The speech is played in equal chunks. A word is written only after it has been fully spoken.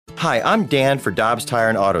Hi, I'm Dan for Dobbs Tire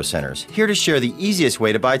and Auto Centers, here to share the easiest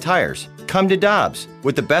way to buy tires. Come to Dobbs.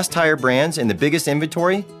 With the best tire brands and the biggest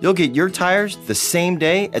inventory, you'll get your tires the same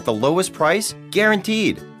day at the lowest price,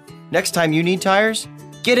 guaranteed. Next time you need tires,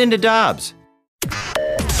 get into Dobbs.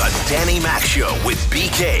 The Danny Mac Show with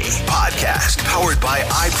BK podcast, powered by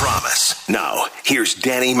I Promise. Now, here's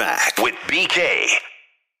Danny Mac with BK.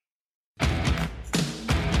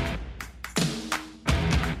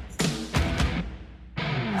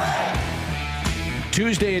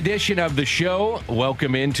 Tuesday edition of the show.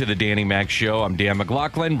 Welcome into the Danny Mac Show. I'm Dan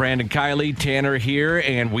McLaughlin, Brandon Kiley, Tanner here,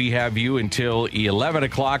 and we have you until 11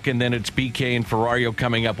 o'clock, and then it's BK and Ferrario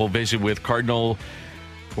coming up. We'll visit with Cardinal,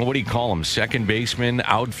 well, what do you call him? Second baseman,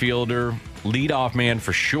 outfielder, leadoff man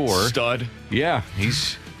for sure. Stud. Yeah,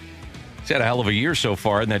 he's had a hell of a year so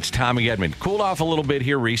far, and that's Tommy Edman. Cooled off a little bit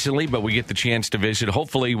here recently, but we get the chance to visit,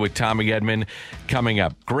 hopefully, with Tommy Edman coming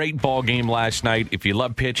up. Great ball game last night. If you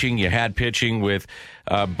love pitching, you had pitching with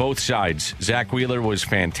both sides. Zach Wheeler was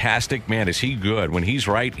fantastic. Man, is he good. When he's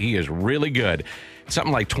right, he is really good.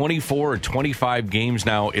 Something like 24 or 25 games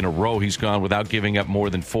now in a row he's gone without giving up more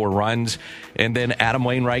than 4 runs. And then Adam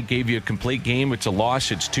Wainwright gave you a complete game. It's a loss.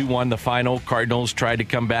 It's 2-1 the final. Cardinals tried to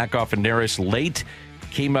come back off a Neris late.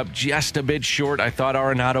 Came up just a bit short. I thought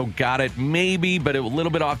Arenado got it, maybe, but a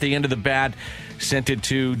little bit off the end of the bat. Sent it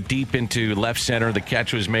too deep into left center. The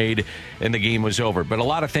catch was made, and the game was over. But a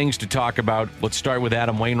lot of things to talk about. Let's start with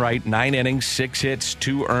Adam Wainwright. 9 innings, 6 hits,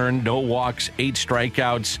 2 earned, no walks, 8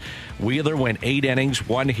 strikeouts. Wheeler went 8 innings,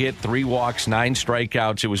 1 hit, 3 walks, 9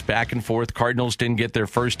 strikeouts. It was back and forth. Cardinals didn't get their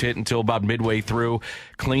first hit until about midway through.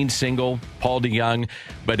 Clean single, Paul DeYoung.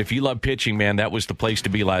 But if you love pitching, man, that was the place to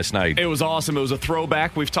be last night. It was awesome. It was a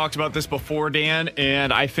throwback. We've talked about this before, Dan,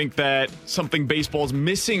 and I think that something baseball's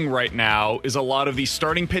missing right now is a lot of these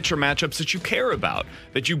starting pitcher matchups that you care about.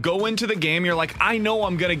 That you go into the game, you're like, I know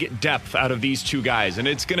I'm going to get depth out of these two guys, and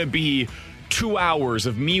it's going to be 2 hours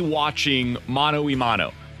of me watching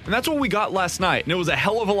mano-y-mano. And that's what we got last night. And it was a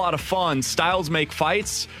hell of a lot of fun. Styles make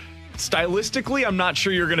fights. Stylistically, I'm not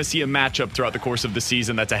sure you're going to see a matchup throughout the course of the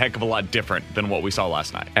season that's a heck of a lot different than what we saw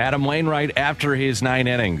last night. Adam Wainwright after his 9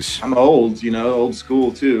 innings. I'm old, old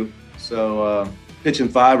school too. So pitching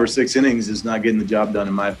 5 or 6 innings is not getting the job done,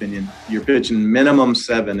 in my opinion. You're pitching minimum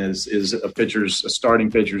 7 is a starting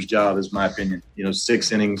pitcher's job, is my opinion.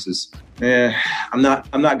 6 innings is. I'm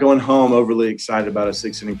not going home overly excited about a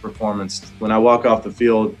 6-inning performance. When I walk off the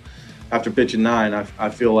field after pitching 9, I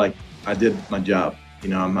feel like I did my job.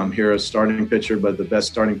 I'm here as starting pitcher, but the best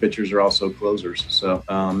starting pitchers are also closers. So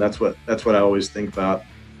that's what I always think about.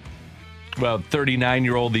 Well,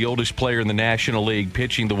 39-year-old, the oldest player in the National League,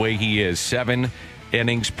 pitching the way he is. 7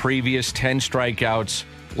 innings previous, 10 strikeouts.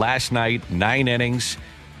 Last night, 9 innings,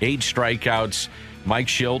 8 strikeouts. Mike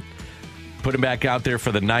Schilt put him back out there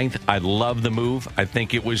for the 9th. I love the move. I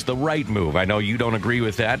think it was the right move. I know you don't agree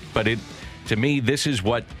with that, but to me, this is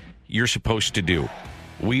what you're supposed to do.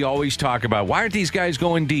 We always talk about, why aren't these guys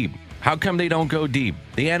going deep? How come they don't go deep?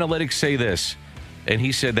 The analytics say this. And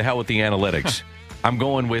he said, the hell with the analytics. I'm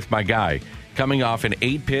going with my guy. Coming off an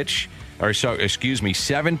 7-pitch,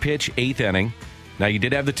 8th inning. Now, you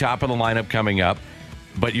did have the top of the lineup coming up,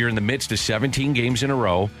 but you're in the midst of 17 games in a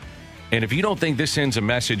row. And if you don't think this sends a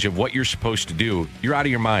message of what you're supposed to do, you're out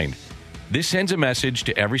of your mind. This sends a message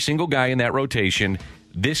to every single guy in that rotation.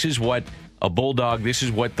 This is what a Bulldog, this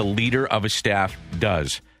is what the leader of a staff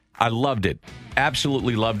does. I loved it.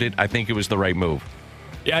 Absolutely loved it. I think it was the right move.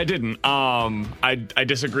 Yeah, I didn't. I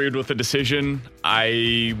disagreed with the decision.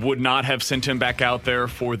 I would not have sent him back out there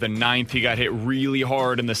for the 9th. He got hit really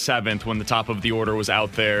hard in the 7th when the top of the order was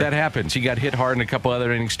out there. That happens. He got hit hard in a couple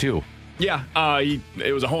other innings, too. Yeah,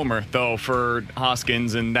 it was a homer, though, for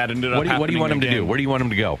Hoskins, and that ended up happening. What do you want him to do? Where do you want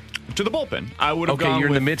him to go? To the bullpen. I would have gone. Okay, you're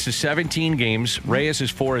in the midst of 17 games. Reyes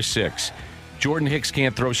is 4 of 6. Jordan Hicks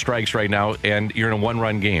can't throw strikes right now, and you're in a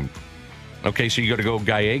 1-run game. Okay, so you're going to go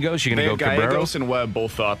Gallegos? You're going to go Cabrera? Gallegos and Webb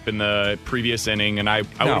both up in the previous inning, and I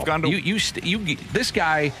would have gone to... This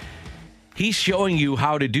guy, he's showing you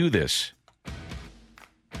how to do this.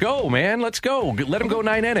 Go, man. Let's go. Let him go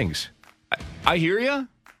 9 innings. I hear you,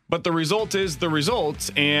 but the result is the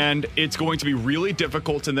result, and it's going to be really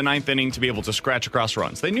difficult in the 9th inning to be able to scratch across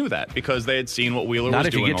runs. They knew that because they had seen what Wheeler was doing. Not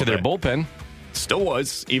if you get to their bullpen. Still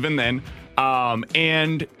was, even then.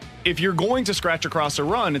 And if you're going to scratch across a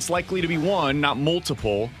run, it's likely to be one, not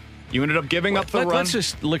multiple. You ended up giving up the run. Let's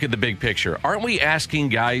just look at the big picture. Aren't we asking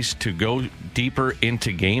guys to go deeper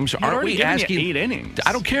into games? Aren't we asking 8 innings?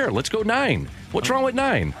 I don't care. Let's go 9. What's wrong with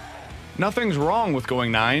 9? Nothing's wrong with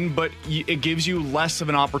going 9, but it gives you less of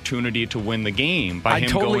an opportunity to win the game by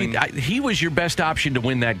going. He was your best option to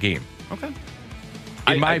win that game. Okay.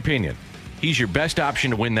 In my opinion, he's your best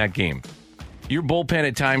option to win that game. Your bullpen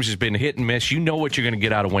at times has been hit and miss. You know what you're going to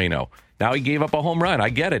get out of Waino. Now he gave up a home run. I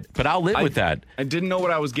get it, but I'll live with that. I didn't know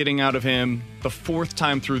what I was getting out of him the fourth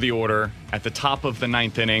time through the order at the top of the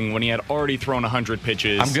ninth inning when he had already thrown 100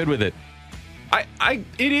 pitches. I'm good with it.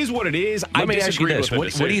 It is what it is. Let me ask you this.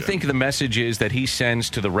 What do you think the message is that he sends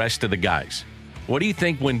to the rest of the guys? What do you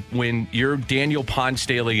think when you're Daniel Ponce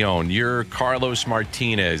de Leon, you're Carlos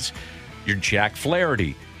Martinez, you're Jack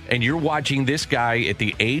Flaherty, and you're watching this guy at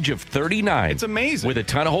the age of 39. It's amazing. With a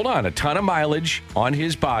ton of mileage on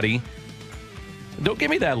his body. Don't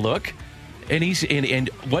give me that look. And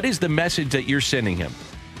what is the message that you're sending him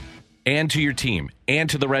and to your team and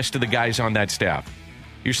to the rest of the guys on that staff?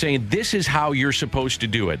 You're saying this is how you're supposed to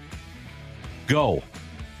do it. Go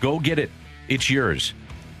get it. It's yours.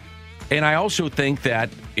 And I also think that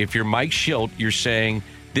if you're Mike Schilt, you're saying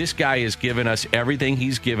this guy has given us everything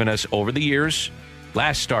he's given us over the years.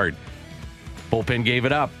 Last start, bullpen gave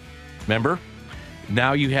it up. Remember?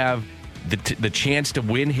 Now you have the chance to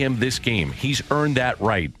win him this game. He's earned that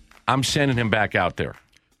right. I'm sending him back out there.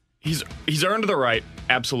 He's earned the right,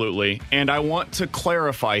 absolutely. And I want to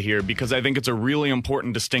clarify here because I think it's a really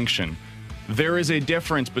important distinction. There is a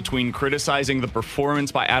difference between criticizing the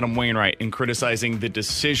performance by Adam Wainwright and criticizing the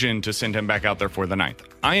decision to send him back out there for the ninth.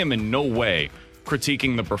 I am in no way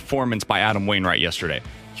critiquing the performance by Adam Wainwright yesterday.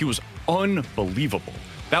 He was unbelievable.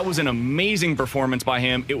 That was an amazing performance by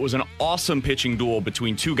him. It was an awesome pitching duel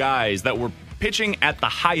between two guys that were pitching at the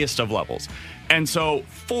highest of levels. And so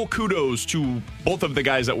full kudos to both of the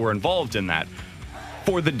guys that were involved in that.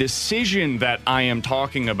 For the decision that I am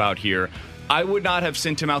talking about here, I would not have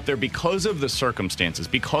sent him out there because of the circumstances,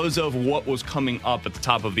 because of what was coming up at the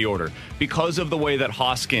top of the order, because of the way that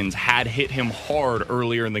Hoskins had hit him hard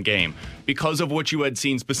earlier in the game, because of what you had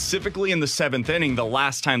seen specifically in the seventh inning the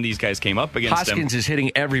last time these guys came up against him. Hoskins is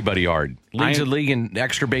hitting everybody hard. Leads the league in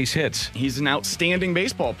extra base hits. He's an outstanding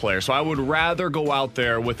baseball player, so I would rather go out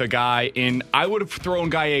there with a guy I would have thrown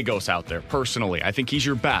Gallegos out there, personally. I think he's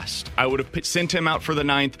your best. I would have sent him out for the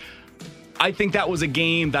ninth. I think that was a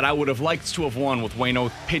game that I would have liked to have won with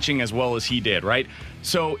Waino pitching as well as he did, right?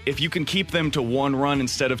 So if you can keep them to one run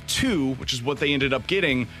instead of two, which is what they ended up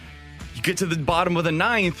getting, you get to the bottom of the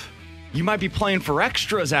ninth, you might be playing for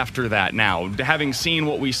extras after that now, having seen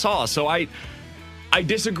what we saw. So I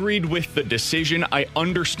disagreed with the decision. I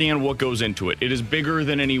understand what goes into it. It is bigger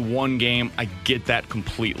than any one game. I get that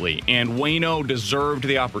completely. And Waino deserved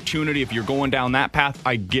the opportunity. If you're going down that path,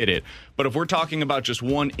 I get it. But if we're talking about just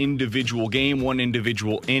one individual game, one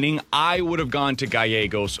individual inning, I would have gone to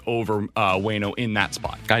Gallegos over Waino in that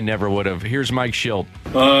spot. I never would have. Here's Mike Schilt.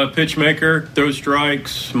 Pitch maker, throw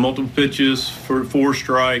strikes, multiple pitches for 4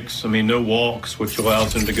 strikes. I mean, no walks, which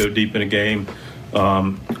allows him to go deep in a game.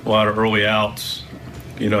 A lot of early outs.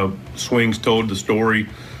 Swings told the story.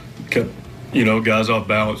 Kept, guys off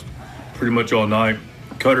balance pretty much all night.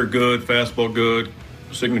 Cutter good, fastball good,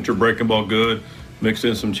 signature breaking ball good. Mixed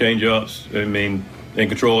in some change-ups. I mean, in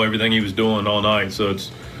control of everything he was doing all night. So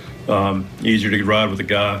it's easier to ride with a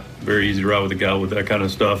guy. Very easy to ride with a guy with that kind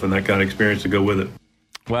of stuff and that kind of experience to go with it.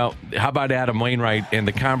 Well, how about Adam Wainwright and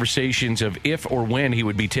the conversations of if or when he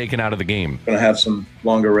would be taken out of the game? Going to have some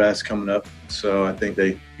longer rest coming up. So I think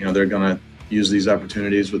they're going to use these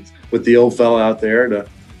opportunities with the old fella out there to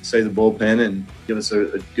save the bullpen and give us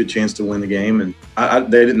a good chance to win the game. And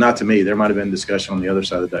they did not to me. There might have been discussion on the other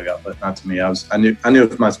side of the dugout, but not to me. I knew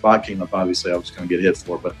if my spot came up, obviously I was going to get hit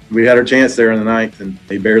for. But we had our chance there in the ninth, and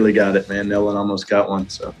they barely got it. Man, Nellen almost got one.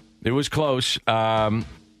 So it was close. I'm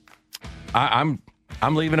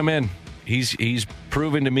leaving him in. He's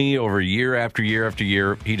proven to me over year after year after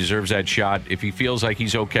year he deserves that shot. If he feels like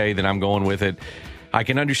he's okay, then I'm going with it. I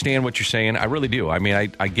can understand what you're saying. I really do. I mean,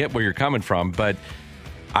 I get where you're coming from, but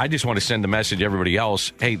I just want to send the message to everybody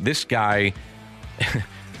else. Hey, this guy,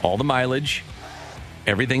 all the mileage,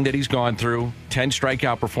 everything that he's gone through, 10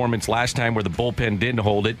 strikeout performance last time where the bullpen didn't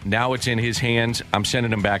hold it. Now it's in his hands. I'm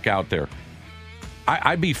sending him back out there.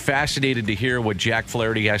 I'd be fascinated to hear what Jack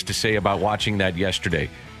Flaherty has to say about watching that yesterday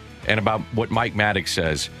and about what Mike Maddox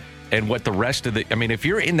says and what the rest of I mean, if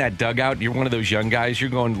you're in that dugout, you're one of those young guys, you're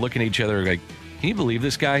going looking at each other like, can you believe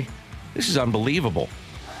this guy? This is unbelievable.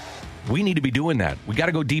 We need to be doing that. We got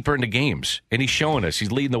to go deeper into games. And he's showing us.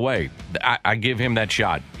 He's leading the way. I give him that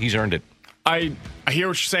shot. He's earned it. I hear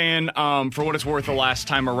what you're saying. For what it's worth, the last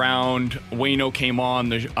time around, Waino came on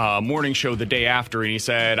the morning show the day after, and he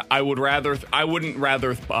said, I wouldn't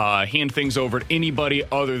rather hand things over to anybody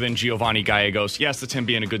other than Giovanni Gallegos. Yes, that's him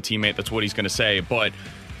being a good teammate. That's what he's going to say. But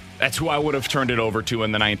That's who I would have turned it over to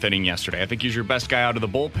in the ninth inning yesterday. I think he's your best guy out of the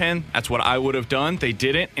bullpen. That's what I would have done. They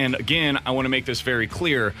didn't. And again, I want to make this very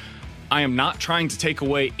clear. I am not trying to take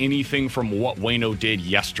away anything from what Waino did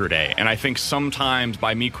yesterday. And I think sometimes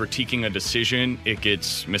by me critiquing a decision, it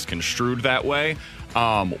gets misconstrued that way.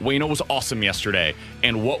 Waino was awesome yesterday.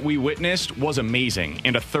 And what we witnessed was amazing.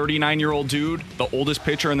 And a 39-year-old dude, the oldest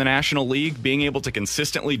pitcher in the National League, being able to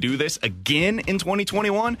consistently do this again in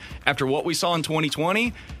 2021 after what we saw in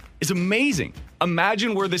 2020 is amazing.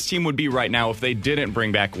 Imagine where this team would be right now if they didn't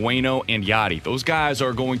bring back Waino and Yadi. Those guys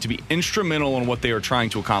are going to be instrumental in what they are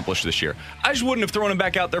trying to accomplish this year. I just wouldn't have thrown him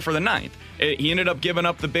back out there for the ninth. He ended up giving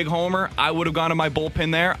up the big homer. I would have gone to my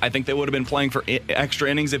bullpen there. I think they would have been playing for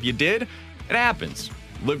extra innings if you did. It happens.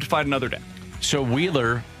 Live to fight another day. So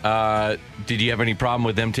Wheeler, did you have any problem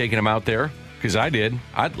with them taking him out there? Because I did.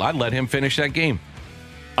 I'd let him finish that game.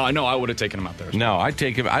 No, I would have taken him out there. No, I'd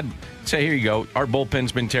take him. I'd say, here you go. Our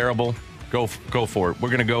bullpen's been terrible. Go for it. We're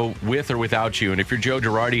going to go with or without you. And if you're Joe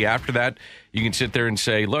Girardi after that, you can sit there and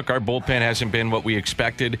say, look, our bullpen hasn't been what we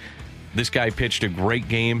expected. This guy pitched a great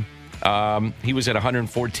game. He was at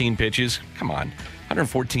 114 pitches. Come on,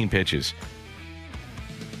 114 pitches.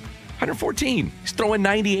 114. He's throwing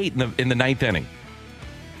 98 in the ninth inning.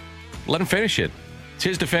 Let him finish it. It's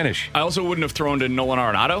his to finish. I also wouldn't have thrown to Nolan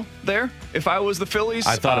Arenado there if I was the Phillies.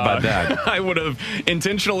 I thought about that. I would have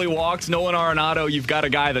intentionally walked Nolan Arenado. You've got a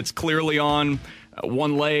guy that's clearly on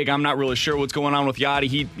one leg. I'm not really sure what's going on with Yadi.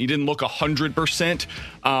 He didn't look 100%.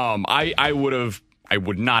 I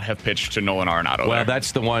would not have pitched to Nolan Arenado. Well,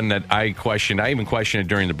 that's the one that I questioned. I even questioned it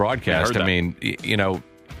during the broadcast. I mean, I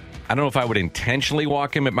don't know if I would intentionally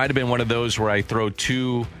walk him. It might have been one of those where I throw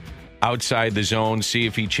two outside the zone, see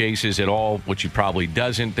if he chases at all, which he probably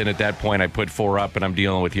doesn't. Then at that point, I put four up and I'm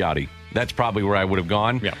dealing with Yadi. That's probably where I would have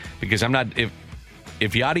gone. Yeah. Because I'm not.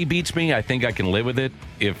 If Yadi beats me, I think I can live with it.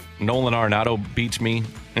 If Nolan Arenado beats me,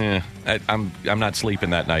 I'm not sleeping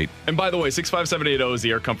that night. And by the way, 65780 is the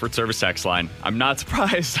Air Comfort Service text line. I'm not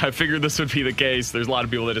surprised. I figured this would be the case. There's a lot of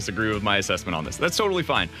people that disagree with my assessment on this. That's totally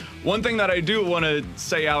fine. One thing that I do want to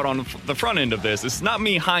say out on the front end of this is not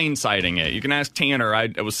me hindsighting it. You can ask Tanner. I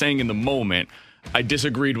was saying in the moment, I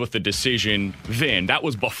disagreed with the decision then. That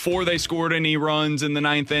was before they scored any runs in the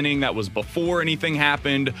ninth inning. That was before anything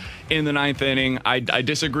happened in the ninth inning. I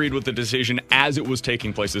disagreed with the decision as it was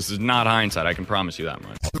taking place. This is not hindsight. I can promise you that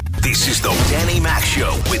much. This is the Danny Mac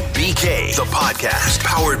Show with BK, the podcast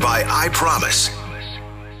powered by I Promise.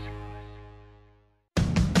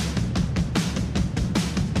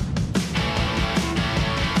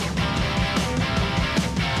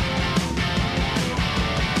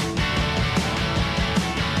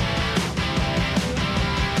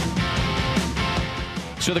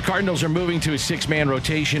 So the Cardinals are moving to a six-man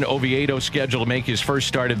rotation. Oviedo scheduled to make his first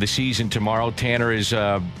start of the season tomorrow. Tanner is,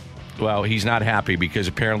 he's not happy because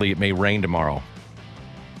apparently it may rain tomorrow.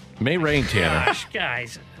 It may rain, Tanner. Gosh,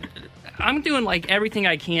 guys, I'm doing like everything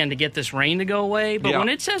I can to get this rain to go away, but when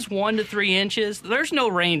it says 1 to 3 inches, there's no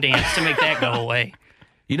rain dance to make that go away.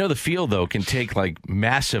 You know, the field, though, can take like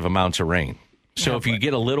massive amounts of rain. So if you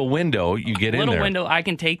get a little window, you get in there. A little window, I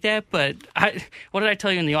can take that, but what did I tell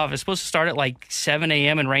you in the office? It's supposed to start at like 7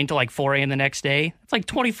 a.m. and rain till like 4 a.m. the next day. It's like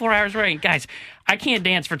 24 hours rain. Guys, I can't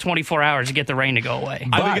dance for 24 hours to get the rain to go away.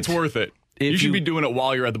 I think it's worth it. You should be doing it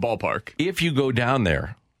while you're at the ballpark. If you go down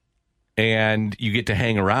there and you get to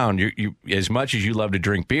hang around, you as much as you love to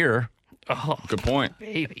drink beer. Oh, good point.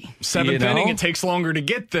 Baby. Seventh inning, it takes longer to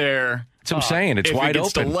get there. That's what I'm saying. It's wide open.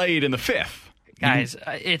 If it gets delayed in the fifth. Guys,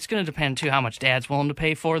 it's going to depend, too, how much Dad's willing to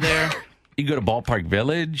pay for there. You go to Ballpark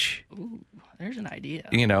Village. Ooh, there's an idea.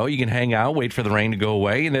 You know, you can hang out, wait for the rain to go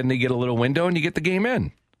away, and then they get a little window and you get the game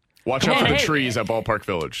in. Watch out for the trees at Ballpark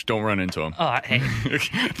Village. Don't run into them. Hey.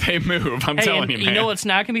 They move, I'm telling you, man. You know what's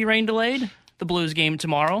not going to be rain delayed? The Blues game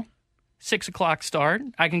tomorrow. 6 o'clock start.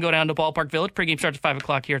 I can go down to Ballpark Village. Pregame starts at 5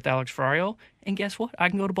 o'clock here at the Alex Ferrario. And guess what? I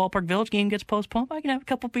can go to Ballpark Village. Game gets postponed. I can have a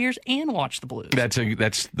couple beers and watch the Blues.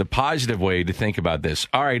 That's the positive way to think about this.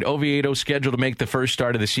 All right, Oviedo scheduled to make the first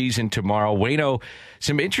start of the season tomorrow. Waino,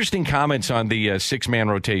 some interesting comments on the six-man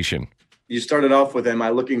rotation. You started off with, am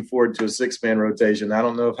I looking forward to a six-man rotation? I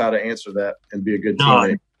don't know how to answer that and be a good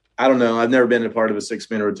teammate. I don't know. I've never been a part of a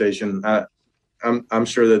six-man rotation. I'm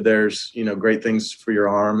sure that there's great things for your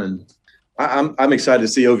arm, and I'm excited to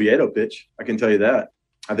see Oviedo pitch. I can tell you that.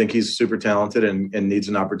 I think he's super talented and needs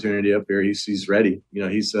an opportunity up here. He's ready.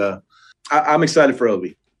 I'm excited for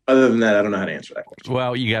Ovi. Other than that, I don't know how to answer that question.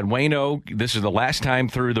 Well, you got Waino. This is the last time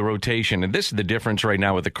through the rotation, and this is the difference right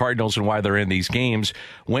now with the Cardinals and why they're in these games.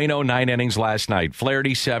 Waino, 9 innings last night.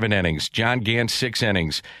 Flaherty, 7 innings. John Gant, 6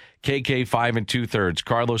 innings. KK 5 2/3.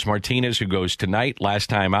 Carlos Martinez, who goes tonight, last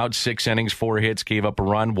time out, 6 innings, 4 hits, gave up a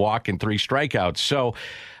run, walk, and 3 strikeouts. So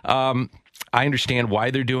I understand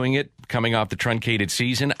why they're doing it coming off the truncated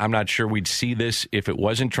season. I'm not sure we'd see this if it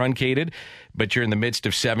wasn't truncated, but you're in the midst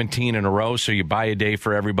of 17 in a row, so you buy a day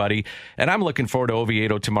for everybody. And I'm looking forward to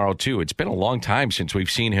Oviedo tomorrow, too. It's been a long time since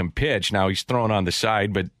we've seen him pitch. Now, he's thrown on the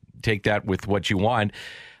side, but take that with what you want.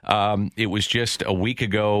 It was just a week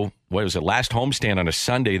ago, what was it, last homestand on a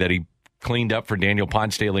Sunday that he cleaned up for Daniel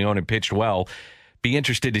Ponce de Leon and pitched well. Be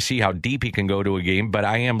interested to see how deep he can go to a game, but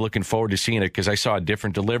I am looking forward to seeing it because I saw a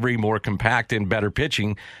different delivery, more compact and better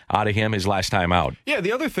pitching out of him his last time out. Yeah,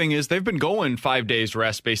 the other thing is they've been going 5 days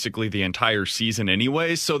rest basically the entire season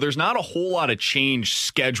anyway, so there's not a whole lot of change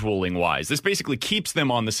scheduling-wise. This basically keeps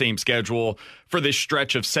them on the same schedule for this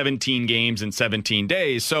stretch of 17 games in 17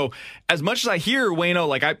 days. So as much as I hear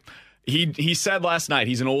Waino, He said last night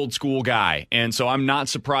he's an old school guy, and so I'm not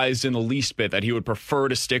surprised in the least bit that he would prefer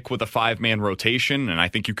to stick with a 5-man rotation, and I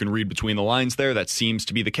think you can read between the lines there. That seems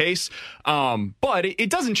to be the case. But it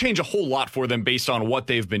doesn't change a whole lot for them based on what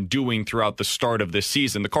they've been doing throughout the start of this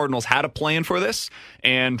season. The Cardinals had a plan for this,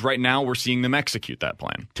 and right now we're seeing them execute that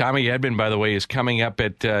plan. Tommy Edman, by the way, is coming up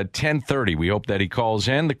at 10:30. We hope that he calls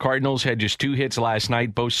in. The Cardinals had just 2 hits last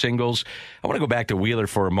night, both singles. I want to go back to Wheeler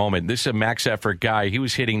for a moment. This is a max effort guy. He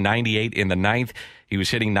was hitting 98 in the 9th. He was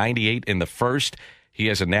hitting 98 in the 1st. He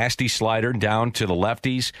has a nasty slider down to the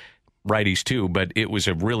lefties, righties too, but it was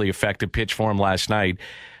a really effective pitch for him last night.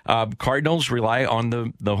 Cardinals rely on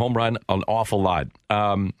the home run an awful lot.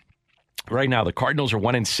 Right now, the Cardinals are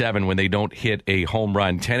 1-7 when they don't hit a home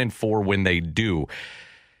run, 10-4 when they do.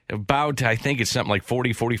 About, I think it's something like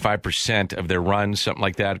 40-45% of their runs, something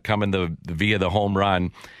like that, coming via the home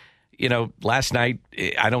run. You know, last night,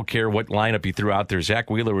 I don't care what lineup you threw out there, Zach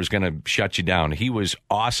Wheeler was going to shut you down. He was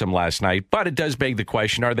awesome last night, but it does beg the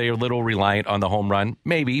question, are they a little reliant on the home run?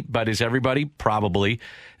 Maybe, but is everybody? Probably.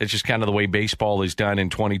 It's just kind of the way baseball is done in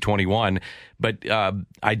 2021. But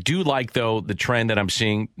I do like, though, the trend that I'm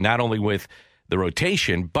seeing, not only with the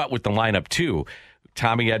rotation, but with the lineup, too.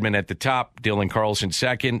 Tommy Edman at the top, Dylan Carlson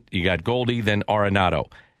second, you got Goldie, then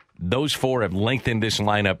Arenado. Those 4 have lengthened this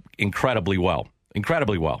lineup incredibly well.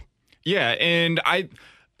 Incredibly well. Yeah, and I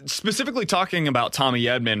specifically talking about Tommy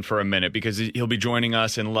Edman for a minute because he'll be joining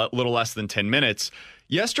us in a little less than 10 minutes.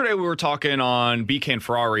 Yesterday we were talking on BK and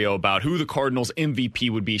Ferrario about who the Cardinals MVP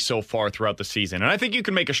would be so far throughout the season. And I think you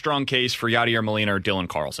can make a strong case for Yadier Molina or Dylan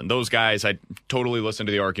Carlson. Those guys, I totally listen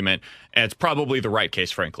to the argument, and it's probably the right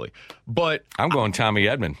case, frankly. But I'm going Tommy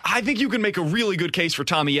Edman. I think you can make a really good case for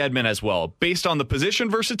Tommy Edman as well, based on the position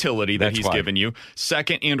versatility that he's given you,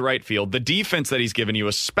 second and right field, the defense that he's given you,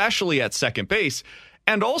 especially at second base.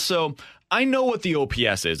 And also, I know what the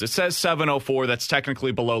OPS is. It says 704. That's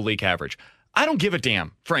technically below league average. I don't give a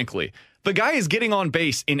damn, frankly. The guy is getting on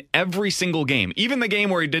base in every single game. Even the game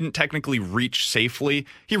where he didn't technically reach safely,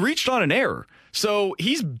 he reached on an error. So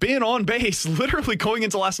he's been on base literally going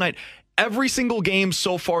into last night. Every single game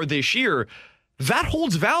so far this year, that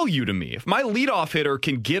holds value to me. If my leadoff hitter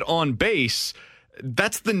can get on base,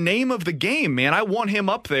 that's the name of the game, man. I want him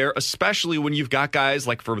up there, especially when you've got guys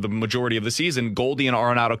like for the majority of the season, Goldie and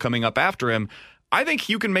Arenado coming up after him. I think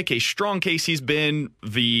you can make a strong case he's been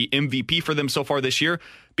the MVP for them so far this year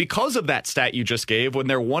because of that stat you just gave. When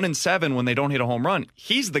they're 1-7 when they don't hit a home run,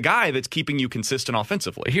 he's the guy that's keeping you consistent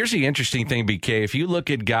offensively. Here's the interesting thing, BK. If you look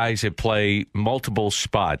at guys that play multiple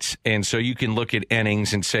spots, and so you can look at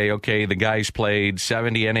innings and say, okay, the guy's played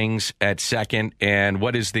 70 innings at second, and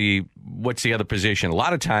what's the other position? A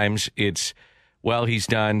lot of times it's, well, he's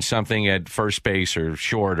done something at first base or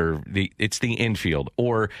short, or it's the infield.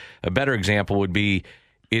 Or a better example would be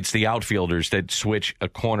it's the outfielders that switch a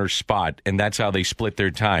corner spot, and that's how they split their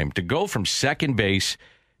time. To go from second base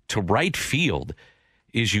to right field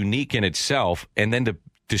is unique in itself, and then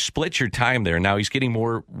to split your time there. Now, he's getting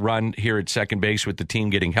more run here at second base with the team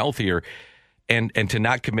getting healthier, and to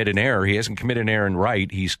not commit an error. He hasn't committed an error in right.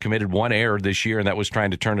 He's committed one error this year, and that was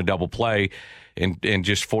trying to turn a double play and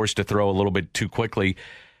just forced to throw a little bit too quickly.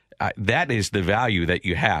 That is the value that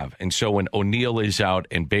you have. And so when O'Neill is out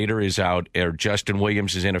and Bader is out or Justin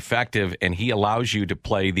Williams is ineffective and he allows you to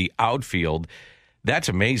play the outfield, that's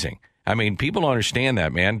amazing. I mean, people don't understand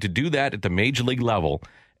that, man. To do that at the major league level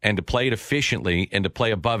and to play it efficiently and to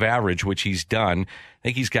play above average, which he's done, I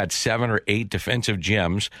think he's got 7 or 8 defensive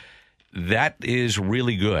gems. That is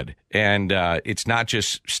really good. And it's not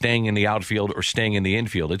just staying in the outfield or staying in the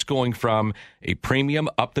infield. It's going from a premium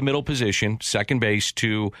up the middle position, second base,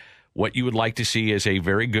 to what you would like to see as a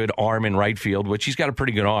very good arm in right field, which he's got a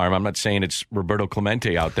pretty good arm. I'm not saying it's Roberto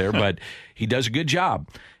Clemente out there, but he does a good job.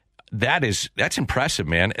 That's impressive,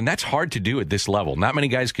 man. And that's hard to do at this level. Not many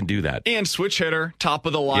guys can do that. And switch hitter, top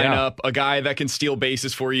of the lineup, a guy that can steal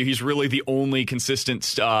bases for you. He's really the only consistent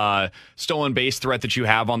stolen base threat that you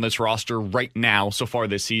have on this roster right now so far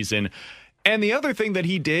this season. And the other thing that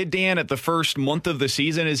he did, Dan, at the first month of the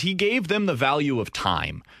season is he gave them the value of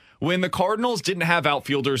time. When the Cardinals didn't have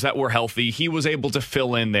outfielders that were healthy, he was able to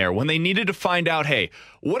fill in there. When they needed to find out, hey,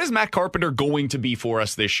 what is Matt Carpenter going to be for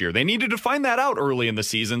us this year? They needed to find that out early in the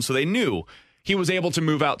season, so they knew he was able to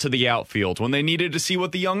move out to the outfield. When they needed to see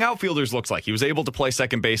what the young outfielders looks like, he was able to play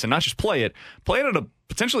second base and not just play it at a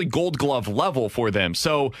potentially Gold Glove level for them.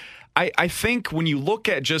 So I think when you look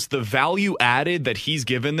at just the value added that he's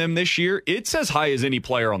given them this year, it's as high as any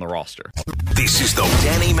player on the roster. This is the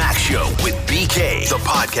Danny Mac Show with BK, the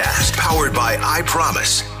podcast powered by I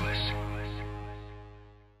Promise.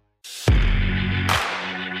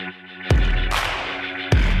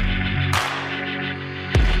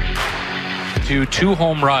 To 2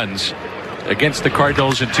 home runs against the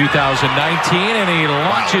Cardinals in 2019, and he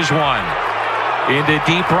launches one into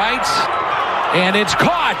deep right, and it's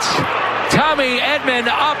caught. Tommy Edman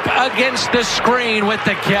up against the screen with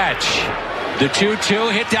the catch. The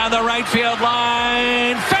 2-2 hit down the right field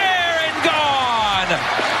line, fair and gone.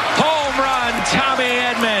 Home run, Tommy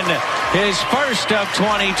Edman, his first of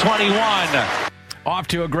 2021. Off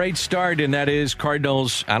to a great start, and that is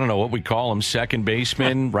Cardinals, I don't know what we call him, second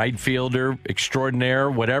baseman, right fielder,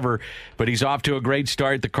 extraordinaire, whatever. But he's off to a great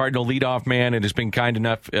start, the Cardinal leadoff man, and has been kind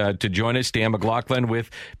enough to join us, Dan McLaughlin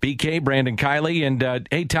with BK, Brandon Kiley. And,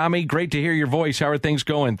 hey, Tommy, great to hear your voice. How are things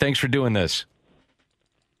going? Thanks for doing this.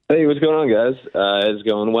 Hey, what's going on, guys? It's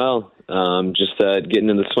going well. Just getting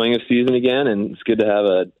in the swing of season again, and it's good to have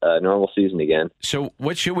a normal season again. So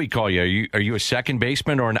what should we call you? Are you a second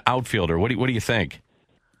baseman or an outfielder? What do you think?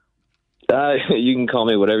 You can call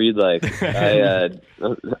me whatever you'd like. I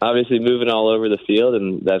obviously moving all over the field,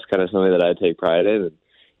 and that's kind of something that I take pride in.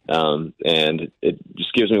 And it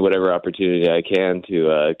just gives me whatever opportunity I can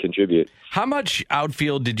to contribute. How much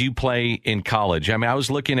outfield did you play in college? I mean, I was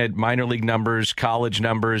looking at minor league numbers, college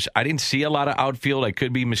numbers. I didn't see a lot of outfield. I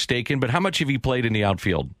could be mistaken, but how much have you played in the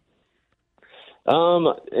outfield?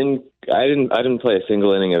 And I didn't play a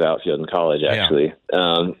single inning of outfield in college, actually.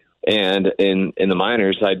 Yeah. And in the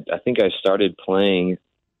minors, I think I started playing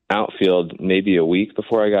outfield maybe a week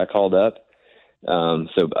before I got called up.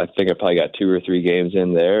 So I think I probably got 2 or 3 games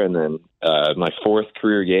in there. And then my 4th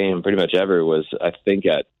career game pretty much ever was, I think,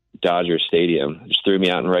 at Dodger Stadium. Just threw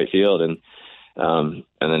me out in right field, and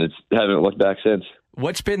then haven't looked back since.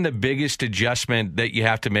 What's been the biggest adjustment that you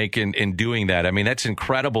have to make in doing that? I mean, that's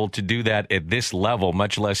incredible to do that at this level,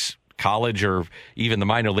 much less college or even the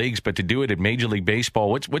minor leagues, but to do it at Major League Baseball,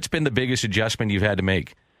 what's been the biggest adjustment you've had to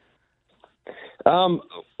make?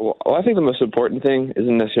 Well, I think the most important thing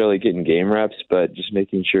isn't necessarily getting game reps, but just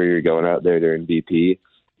making sure you're going out there during BP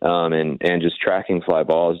and just tracking fly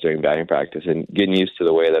balls during batting practice and getting used to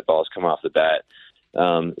the way that balls come off the bat.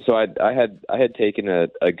 So I had taken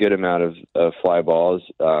a good amount of fly balls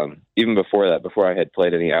even before that, before I had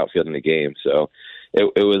played any outfield in the game. So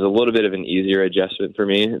it was a little bit of an easier adjustment for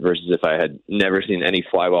me versus if I had never seen any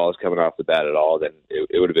fly balls coming off the bat at all, then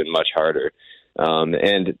it would have been much harder.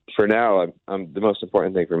 And for now, the most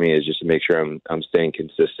important thing for me is just to make sure I'm staying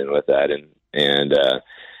consistent with that. And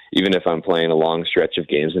even if I'm playing a long stretch of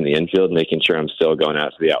games in the infield, making sure I'm still going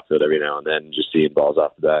out to the outfield every now and then and just seeing balls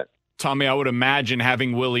off the bat. Tommy, I would imagine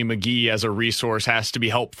having Willie McGee as a resource has to be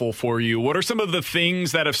helpful for you. What are some of the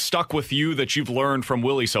things that have stuck with you that you've learned from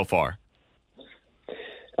Willie so far?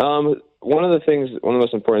 One of the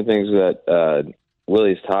most important things that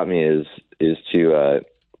Willie's taught me is to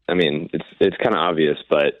I mean, it's kind of obvious,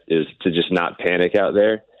 but is to just not panic out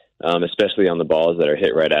there, especially on the balls that are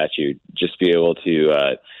hit right at you. Just be able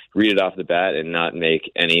to read it off the bat and not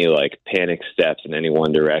make any panic steps in any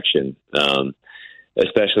one direction.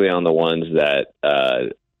 Especially on the ones that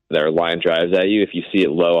are line drives at you. If you see it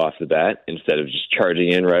low off the bat, instead of just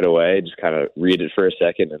charging in right away, just kind of read it for a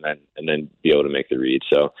second and then be able to make the read.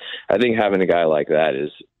 So I think having a guy like that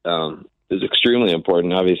is extremely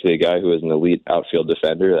important. Obviously, a guy who is an elite outfield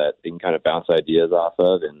defender that you can kind of bounce ideas off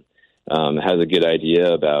of and has a good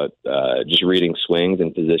idea about just reading swings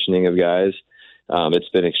and positioning of guys. It's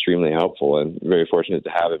been extremely helpful and very fortunate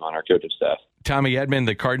to have him on our coaching staff. Tommy Edman,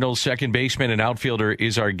 the Cardinals' second baseman and outfielder,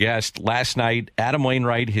 is our guest. Last night, Adam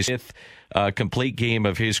Wainwright, his 5th complete game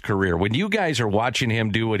of his career. When you guys are watching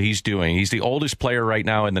him do what he's doing, he's the oldest player right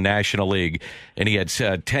now in the National League, and he had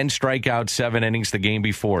 10 strikeouts, 7 innings the game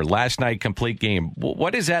before. Last night, complete game.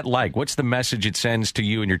 What is that like? What's the message it sends to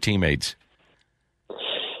you and your teammates?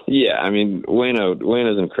 Yeah, I mean,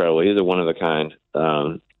 Waino's incredible. He's a one-of-a-kind.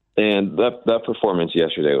 And that performance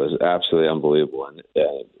yesterday was absolutely unbelievable. And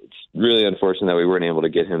it's really unfortunate that we weren't able to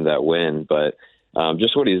get him that win. But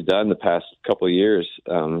just what he's done the past couple of years,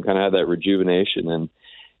 kind of had that rejuvenation.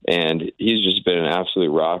 And he's just been an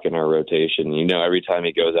absolute rock in our rotation. Every time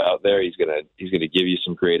he goes out there, he's gonna give you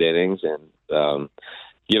some great innings and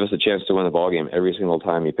give us a chance to win the ball game every single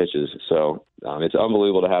time he pitches. So it's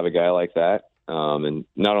unbelievable to have a guy like that, and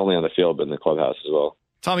not only on the field but in the clubhouse as well.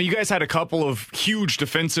 Tommy, you guys had a couple of huge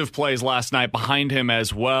defensive plays last night behind him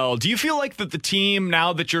as well. Do you feel like that the team,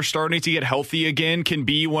 now that you're starting to get healthy again, can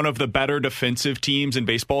be one of the better defensive teams in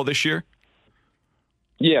baseball this year?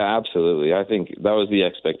 Yeah, absolutely. I think that was the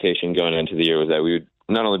expectation going into the year, was that we would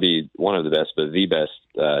not only be one of the best, but the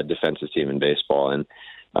best defensive team in baseball. And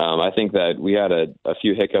I think that we had a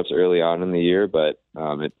few hiccups early on in the year, but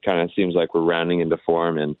it kind of seems like we're rounding into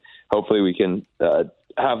form, and hopefully we can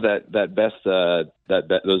have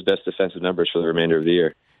those best defensive numbers for the remainder of the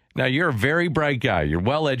year. Now, you're a very bright guy. You're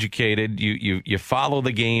well educated. You follow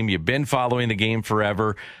the game. You've been following the game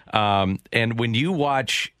forever. And when you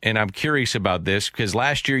watch, and I'm curious about this, because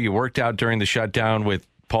last year you worked out during the shutdown with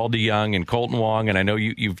Paul DeYoung and Colton Wong, and I know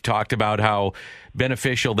you've talked about how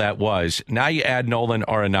beneficial that was. Now you add Nolan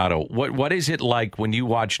Arenado. What is it like when you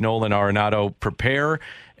watch Nolan Arenado prepare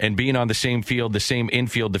and being on the same field, the same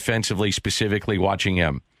infield defensively, specifically watching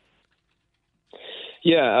him?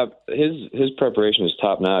 Yeah, his preparation is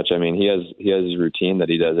top notch. I mean, he has his routine that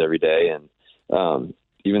he does every day, and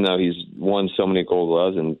even though he's won so many Gold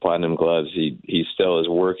Gloves and Platinum Gloves, he still is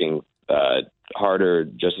working harder,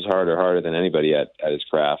 just as hard or harder than anybody at his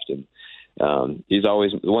craft. And he's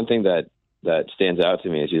always, the one thing that stands out to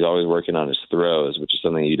me is he's always working on his throws, which is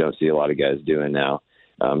something you don't see a lot of guys doing now.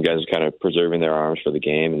 Guys are kind of preserving their arms for the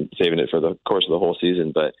game and saving it for the course of the whole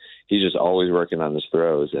season, but he's just always working on his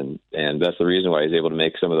throws, and that's the reason why he's able to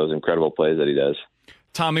make some of those incredible plays that he does.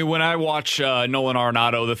 Tommy, when I watch Nolan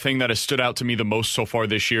Arenado, the thing that has stood out to me the most so far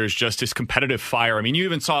this year is just his competitive fire. I mean, you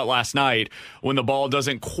even saw it last night when the ball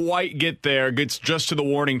doesn't quite get there, gets just to the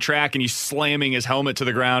warning track, and he's slamming his helmet to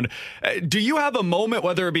the ground. Do you have a moment,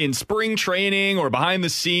 whether it be in spring training or behind the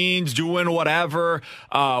scenes, doing whatever,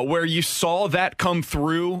 where you saw that come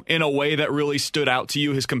through in a way that really stood out to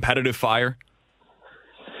you, his competitive fire?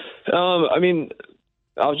 I mean,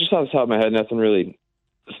 I was just on the top of my head, nothing really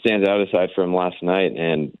stands out aside from last night.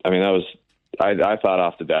 And I mean, I thought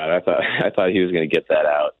off the bat, I thought he was going to get that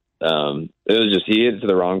out. It was just, he hit it to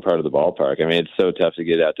the wrong part of the ballpark. I mean, it's so tough to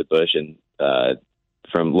get out to Bush and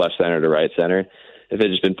from left center to right center. If it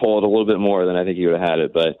had just been pulled a little bit more, then I think he would have had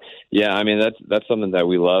it. But yeah, I mean, that's something that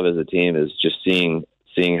we love as a team, is just seeing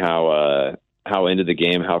how into the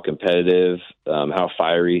game, how competitive, how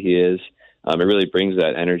fiery he is. It really brings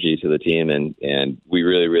that energy to the team, and we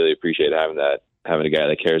really, really appreciate having a guy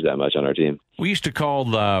that cares that much on our team. We used to call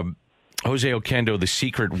Jose Oquendo the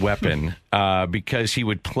secret weapon because he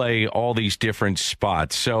would play all these different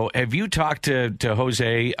spots. So have you talked to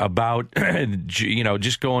Jose about,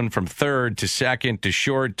 just going from third to second to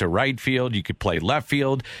short to right field? You could play left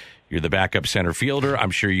field. You're the backup center fielder.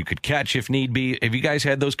 I'm sure you could catch if need be. Have you guys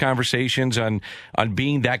had those conversations on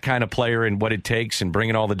being that kind of player and what it takes and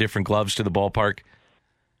bringing all the different gloves to the ballpark?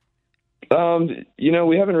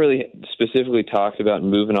 We haven't really specifically talked about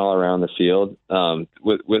moving all around the field.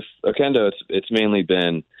 With Oquendo, it's mainly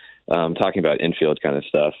been talking about infield kind of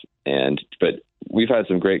stuff. But we've had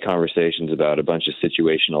some great conversations about a bunch of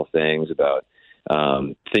situational things, about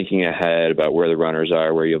thinking ahead, about where the runners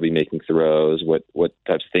are, where you'll be making throws, what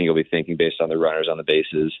types of thing you'll be thinking based on the runners on the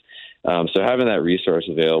bases. So having that resource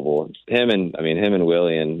available, him and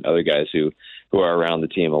Willie and other guys who are around the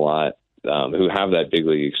team a lot, who have that big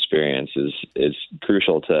league experience is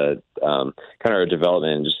crucial to kind of our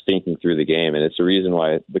development and just thinking through the game. And it's the reason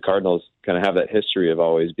why the Cardinals kind of have that history of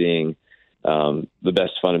always being the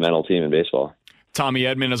best fundamental team in baseball. Tommy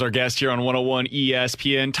Edman is our guest here on 101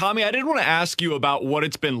 ESPN. Tommy, I did want to ask you about what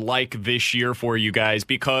it's been like this year for you guys,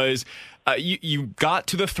 because you got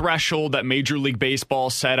to the threshold that Major League Baseball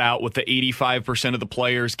set out with the 85% of the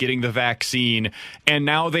players getting the vaccine, and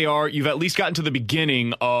now you've at least gotten to the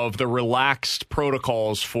beginning of the relaxed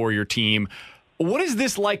protocols for your team. What is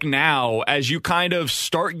this like now as you kind of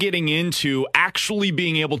start getting into actually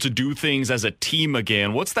being able to do things as a team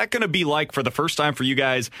again? What's that going to be like for the first time for you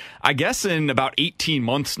guys, I guess, in about 18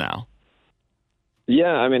 months now?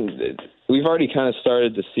 Yeah, I mean, we've already kind of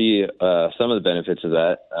started to see some of the benefits of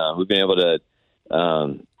that. We've been able to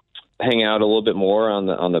hang out a little bit more on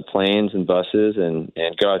the planes and buses and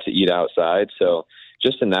go out to eat outside. So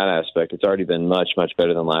just in that aspect, it's already been much, much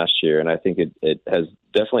better than last year. And I think it has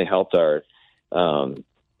definitely helped our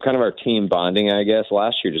kind of our team bonding, I guess.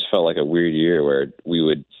 Last year just felt like a weird year where we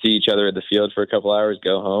would see each other at the field for a couple hours,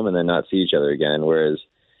 go home, and then not see each other again. Whereas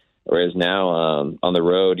now on the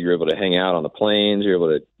road, you're able to hang out on the planes, you're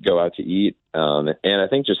able to go out to eat, and I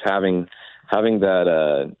think just having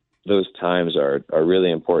that those times are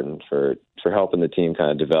really important for helping the team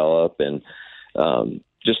kind of develop and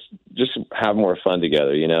just have more fun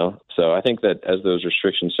together, you know? So I think that as those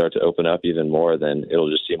restrictions start to open up even more, then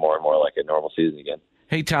it'll just seem more and more like a normal season again.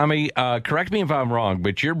 Hey, Tommy, correct me if I'm wrong,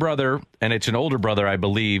 but your brother, and it's an older brother, I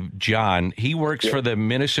believe, John, he works for the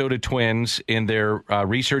Minnesota Twins in their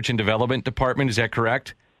research and development department. Is that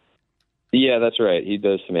correct? Yeah, that's right. He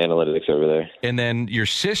does some analytics over there. And then your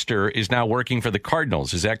sister is now working for the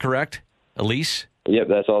Cardinals. Is that correct, Elise? Yep,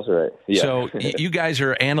 that's also right. Yeah. So you guys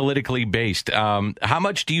are analytically based. How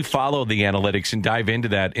much do you follow the analytics and dive into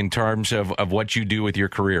that in terms of what you do with your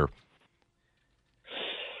career?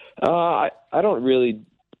 I don't really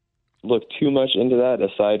look too much into that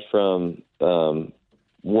aside from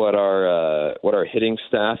what our hitting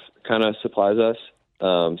staff kind of supplies us.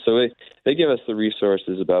 So they give us the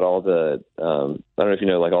resources about all the I don't know if you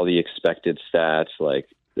know, like all the expected stats, like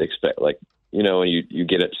when you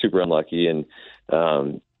get it super unlucky and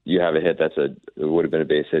you have a hit it would have been a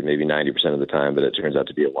base hit maybe 90% of the time, but it turns out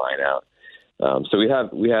to be a line out. So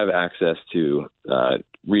we have access to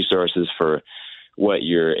resources for what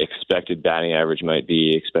your expected batting average might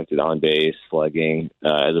be, expected on base slugging,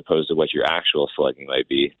 as opposed to what your actual slugging might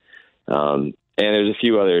be. And there's a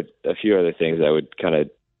few other things that would kind of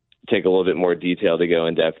take a little bit more detail to go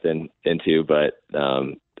in depth into. But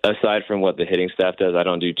aside from what the hitting staff does, I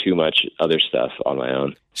don't do too much other stuff on my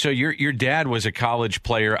own. So your dad was a college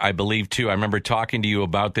player, I believe, too. I remember talking to you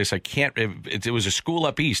about this. It was a school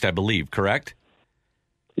up east, I believe, correct?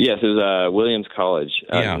 Yes, it was Williams College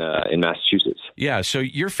in Massachusetts. Yeah, so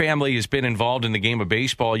your family has been involved in the game of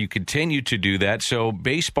baseball. You continue to do that. So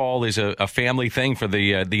baseball is a family thing for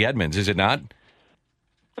the Edmans, is it not?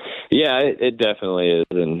 Yeah, it definitely is.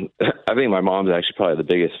 And I think my mom's actually probably the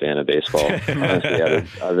biggest fan of baseball, honestly,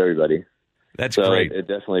 out of everybody. That's so great. It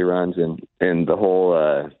definitely runs in the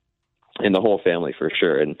whole family for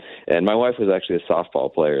sure. And my wife was actually a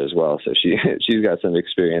softball player as well, so she's got some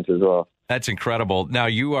experience as well. That's incredible. Now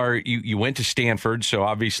you went to Stanford, so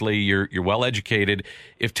obviously you're well educated.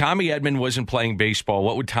 If Tommy Edman wasn't playing baseball,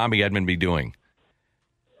 what would Tommy Edman be doing?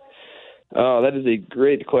 Oh, that is a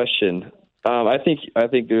great question. I think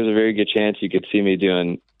there's a very good chance you could see me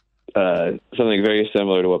doing something very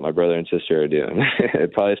similar to what my brother and sister are doing.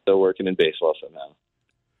 Probably still working in baseball somehow.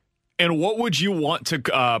 And what would you want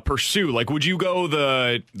to pursue? Like, would you go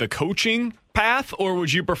the coaching path, or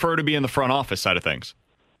would you prefer to be in the front office side of things?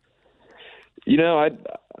 You know,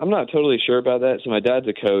 I'm not totally sure about that. So my dad's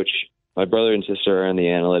a coach. My brother and sister are on the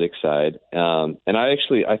analytics side. And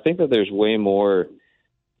I think that there's way more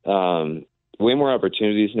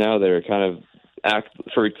opportunities now that are kind of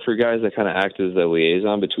for guys that kind of act as the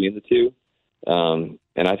liaison between the two.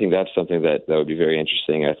 And I think that's something that would be very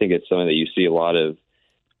interesting. I think it's something that you see a lot of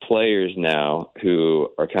players now who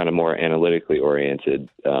are kind of more analytically oriented.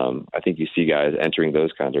 I think you see guys entering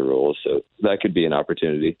those kinds of roles, so that could be an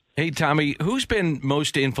opportunity. Hey, Tommy, who's been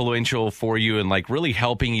most influential for you and like really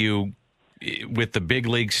helping you with the big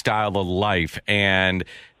league style of life and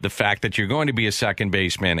the fact that you're going to be a second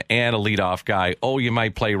baseman and a leadoff guy? Oh, you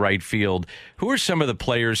might play right field. Who are some of the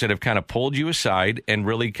players that have kind of pulled you aside and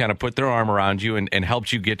really kind of put their arm around you and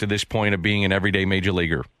helped you get to this point of being an everyday major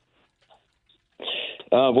leaguer?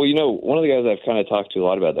 Well, you know, one of the guys I've kind of talked to a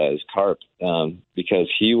lot about that is Carp,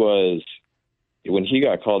 because he was, when he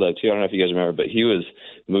got called up too, I don't know if you guys remember, but he was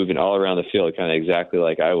moving all around the field kind of exactly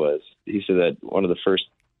like I was. He said that one of the first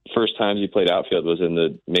times he played outfield was in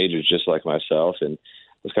the majors, just like myself, and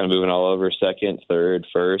was kind of moving all over second, third,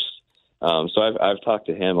 first. So I've talked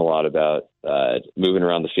to him a lot about moving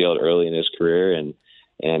around the field early in his career and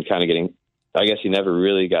kind of getting, I guess he never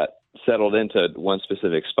really got settled into one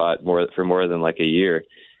specific spot for more than like a year.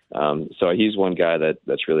 So he's one guy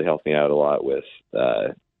that's really helped me out a lot with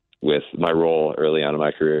my role early on in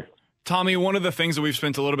my career. Tommy, one of the things that we've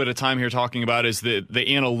spent a little bit of time here talking about is the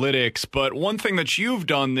analytics, but one thing that you've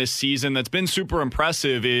done this season that's been super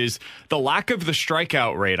impressive is the lack of the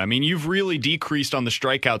strikeout rate. I mean, you've really decreased on the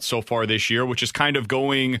strikeouts so far this year, which is kind of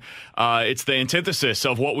going, it's the antithesis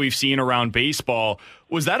of what we've seen around baseball.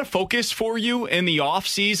 Was that a focus for you in the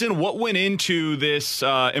offseason? What went into this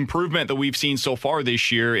improvement that we've seen so far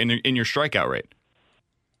this year in your strikeout rate?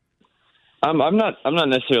 I'm not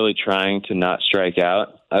necessarily trying to not strike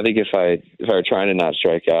out. I think if I were trying to not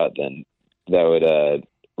strike out, then that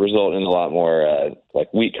result in a lot more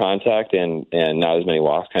like weak contact and not as many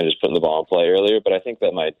walks, kind of just putting the ball in play earlier. But I think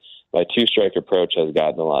that my two-strike approach has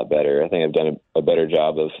gotten a lot better. I think I've done a better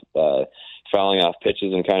job of fouling off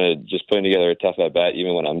pitches and kind of just putting together a tough at-bat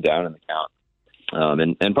even when I'm down in the count.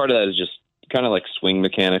 And part of that is just kind of like swing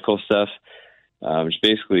mechanical stuff. Just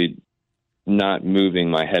basically not moving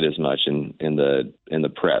my head as much in the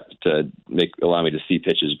prep to allow me to see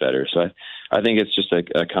pitches better. So I think it's just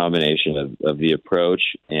a combination of the approach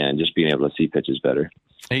and just being able to see pitches better.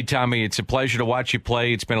 Hey, Tommy, it's a pleasure to watch you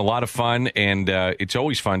play. It's been a lot of fun, and it's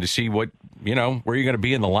always fun to see where you're going to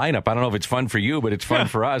be in the lineup. I don't know if it's fun for you, but it's fun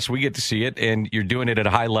for us. We get to see it, and you're doing it at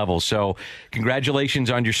a high level. So congratulations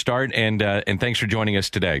on your start, and thanks for joining us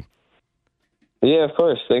today. Yeah, of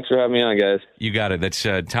course. Thanks for having me on, guys. You got it. That's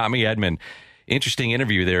Tommy Edman. Interesting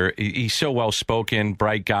interview there. He's so well-spoken,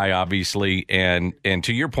 bright guy, obviously. And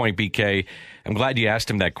to your point, BK, I'm glad you asked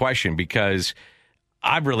him that question because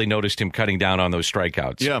I've really noticed him cutting down on those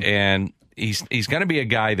strikeouts. Yeah. And he's going to be a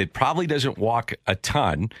guy that probably doesn't walk a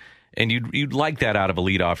ton, and you'd like that out of a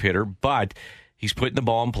leadoff hitter, but he's putting the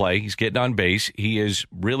ball in play. He's getting on base. He is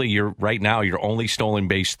really right now your only stolen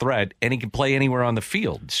base threat, and he can play anywhere on the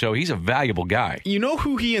field. So he's a valuable guy. You know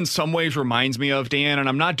who he in some ways reminds me of, Dan? And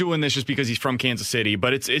I'm not doing this just because he's from Kansas City,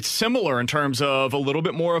 but it's similar in terms of a little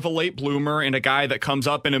bit more of a late bloomer and a guy that comes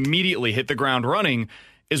up and immediately hit the ground running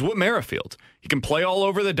is Whit Merrifield. He can play all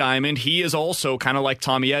over the diamond. He is also kind of like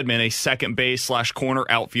Tommy Edman, a second base / corner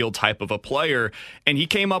outfield type of a player. And he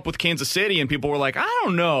came up with Kansas City, and people were like, I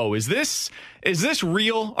don't know, is this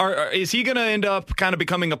real? Or is he going to end up kind of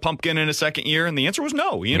becoming a pumpkin in his second year? And the answer was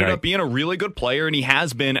no. He ended up being a really good player, and he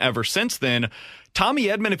has been ever since then. Tommy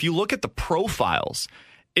Edman, if you look at the profiles,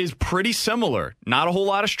 is pretty similar. Not a whole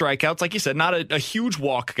lot of strikeouts. Like you said, not a huge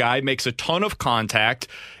walk guy, makes a ton of contact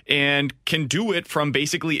and can do it from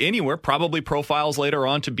basically anywhere. Probably profiles later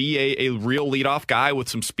on to be a real leadoff guy with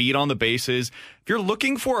some speed on the bases. If you're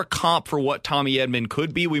looking for a comp for what Tommy Edman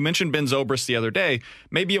could be, we mentioned Ben Zobrist the other day.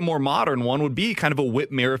 Maybe a more modern one would be kind of a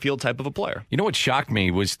Whit Merrifield type of a player. You know what shocked me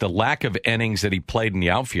was the lack of innings that he played in the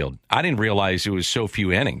outfield. I didn't realize it was so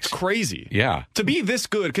few innings. It's crazy. Yeah. To be this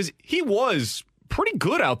good, because he was pretty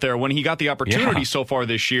good out there when he got the opportunity so far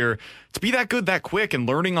this year. To be that good that quick and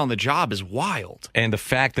learning on the job is wild. And the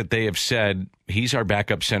fact that they have said he's our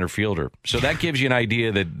backup center fielder. So that gives you an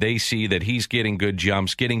idea that they see that he's getting good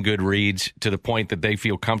jumps, getting good reads to the point that they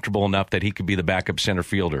feel comfortable enough that he could be the backup center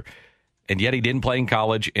fielder. And yet he didn't play in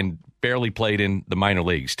college and barely played in the minor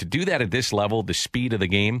leagues. To do that at this level, the speed of the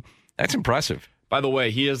game, that's impressive. By the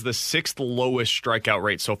way, he has the 6th lowest strikeout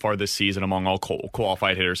rate so far this season among all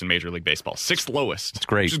qualified hitters in Major League Baseball. 6th lowest. It's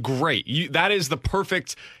great. Which is great. That is the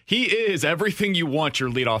perfect. He is everything you want your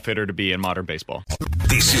leadoff hitter to be in modern baseball.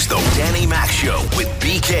 This is the Danny Mac Show with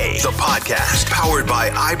BK, the podcast powered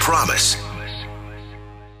by I Promise.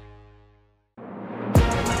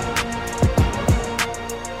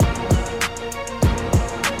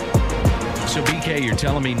 So, BK, you're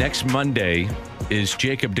telling me next Monday is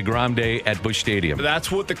Jacob deGrom Day at Busch Stadium.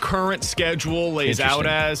 That's what the current schedule lays out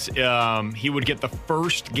as. He would get the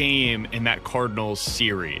first game in that Cardinals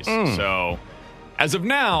series. So, as of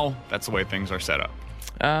now, that's the way things are set up.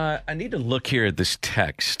 I need to look here at this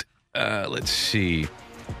text. Let's see.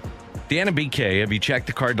 Deanna BK, have you checked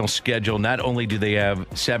the Cardinals schedule? Not only do they have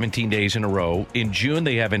 17 days in a row, in June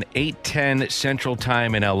they have an 8:10 Central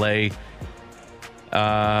Time in L.A.,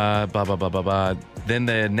 Then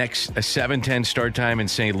the next a 7:10 start time in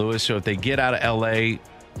St. Louis. So if they get out of L.A.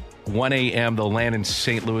 1 a.m., they'll land in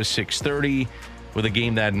St. Louis 6:30 with a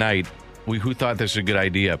game that night. Who thought this was a good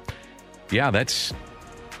idea? Yeah, that's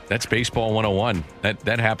baseball 101.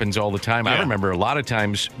 That happens all the time. Yeah. I remember a lot of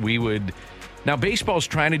times we would. Now baseball's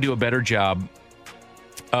trying to do a better job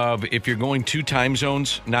of, if you're going 2 time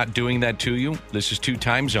zones, not doing that to you. This is 2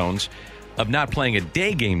 time zones of not playing a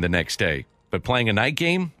day game the next day, but playing a night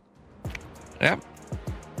game. Yep.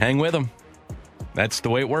 Hang with them. That's the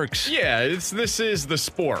way it works. Yeah, this is the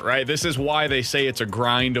sport, right? This is why they say it's a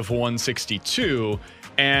grind of 162,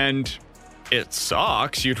 and it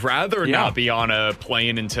sucks. You'd rather not be on a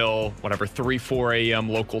plane until, 3, 4 a.m.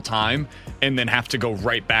 local time, and then have to go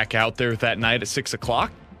right back out there that night at 6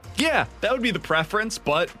 o'clock. Yeah, that would be the preference,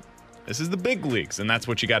 but this is the big leagues, and that's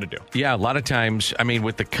what you got to do. Yeah, a lot of times,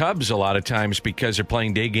 with the Cubs, a lot of times, because they're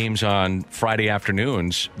playing day games on Friday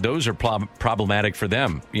afternoons, those are problematic for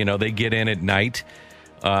them. They get in at night,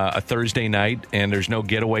 a Thursday night, and there's no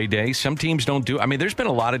getaway day. Some teams don't do. There's been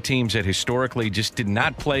a lot of teams that historically just did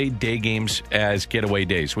not play day games as getaway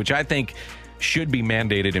days, which I think should be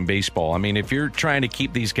mandated in baseball. I mean, if you're trying to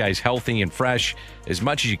keep these guys healthy and fresh as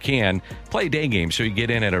much as you can, play day games so you get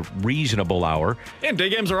in at a reasonable hour. And day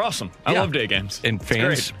games are awesome. I love day games. And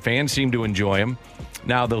fans seem to enjoy them.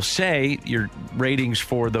 Now, they'll say your ratings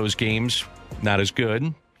for those games not as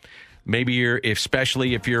good. Maybe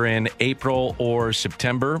especially if you're in April or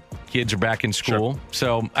September, kids are back in school. Sure.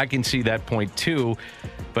 So I can see that point too.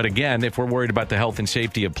 But again, if we're worried about the health and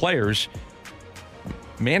safety of players,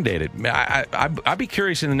 mandate it. I'd be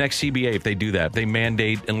curious in the next CBA if they do that. If they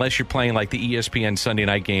mandate, unless you're playing like the ESPN Sunday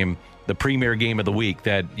night game, the premier game of the week,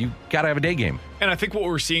 that you got to have a day game. And I think what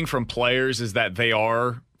we're seeing from players is that they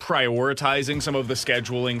are prioritizing some of the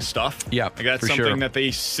scheduling stuff. Yeah, like that's something that they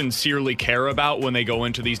sincerely care about when they go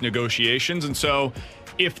into these negotiations. And so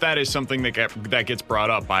if that is something that gets brought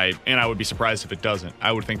up, and I would be surprised if it doesn't,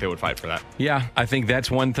 I would think they would fight for that. Yeah, I think that's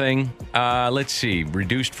one thing. Let's see.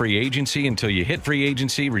 Reduced free agency until you hit free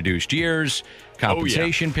agency, reduced years,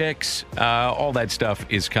 compensation picks, all that stuff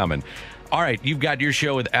is coming. All right, you've got your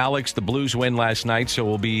show with Alex. The Blues win last night, so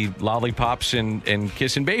we'll be lollipops and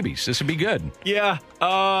kissing babies. This will be good. Yeah.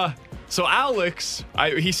 So Alex,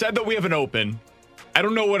 he said that we have an open. I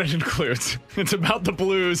don't know what it includes. It's about the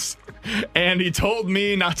Blues, and he told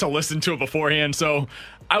me not to listen to it beforehand, so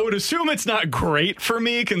I would assume it's not great for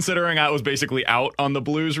me, considering I was basically out on the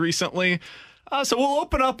Blues recently. So we'll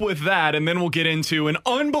open up with that, and then we'll get into an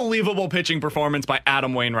unbelievable pitching performance by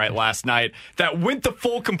Adam Wainwright last night that went the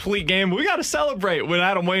full complete game. We got to celebrate when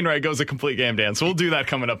Adam Wainwright goes a complete game, Dan. So we'll do that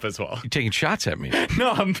coming up as well. You're taking shots at me.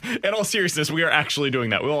 No, in all seriousness, we are actually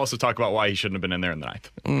doing that. We'll also talk about why he shouldn't have been in there in the ninth.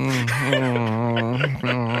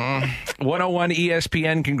 101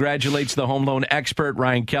 ESPN congratulates the home loan expert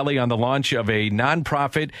Ryan Kelly on the launch of a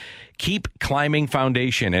nonprofit Keep Climbing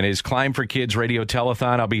Foundation and his Climb for Kids radio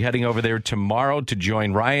telethon. I'll be heading over there tomorrow to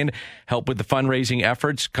join Ryan, help with the fundraising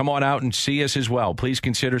efforts. Come on out and see us as well. Please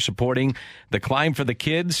consider supporting the Climb for the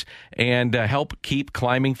Kids and help Keep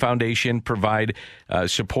Climbing Foundation provide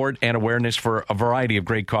support and awareness for a variety of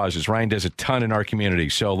great causes. Ryan does a ton in our community.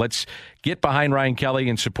 So let's get behind Ryan Kelly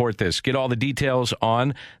and support this. Get all the details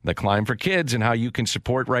on the Climb for Kids and how you can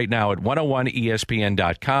support right now at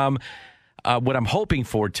 101ESPN.com. What I'm hoping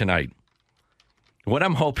for tonight,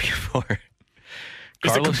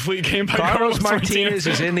 It's a complete game by Carlos Martinez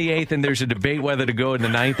is in the 8th, and there's a debate whether to go in the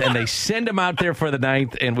 9th, and they send him out there for the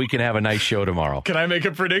 9th, and we can have a nice show tomorrow. Can I make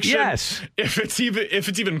a prediction? Yes. If it's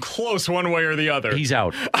even close one way or the other, he's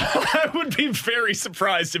out. I would be very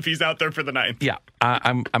surprised if he's out there for the 9th. Yeah,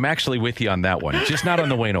 I'm actually with you on that one. Just not on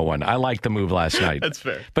the Waino one. I like the move last night. That's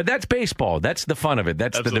fair. But that's baseball. That's the fun of it.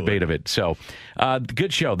 That's the debate of it. So,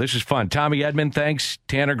 good show. This is fun. Tommy Edman, thanks.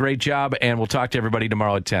 Tanner, great job, and we'll talk to everybody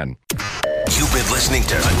tomorrow at 10. You've been listening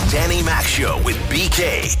to The Danny Mac Show with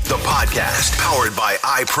BK, the podcast powered by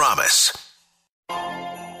I Promise.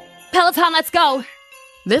 Peloton, let's go.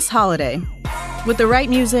 This holiday, with the right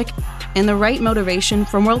music and the right motivation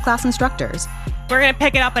from world-class instructors, we're going to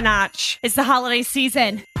pick it up a notch. It's the holiday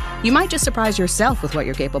season. You might just surprise yourself with what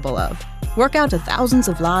you're capable of. Work out to thousands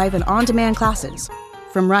of live and on-demand classes,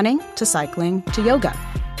 from running to cycling to yoga.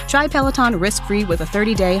 Try Peloton risk-free with a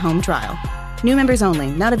 30-day home trial. New members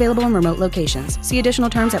only, not available in remote locations. See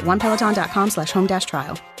additional terms at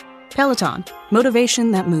onepeloton.com/home-trial. Peloton,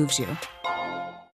 motivation that moves you.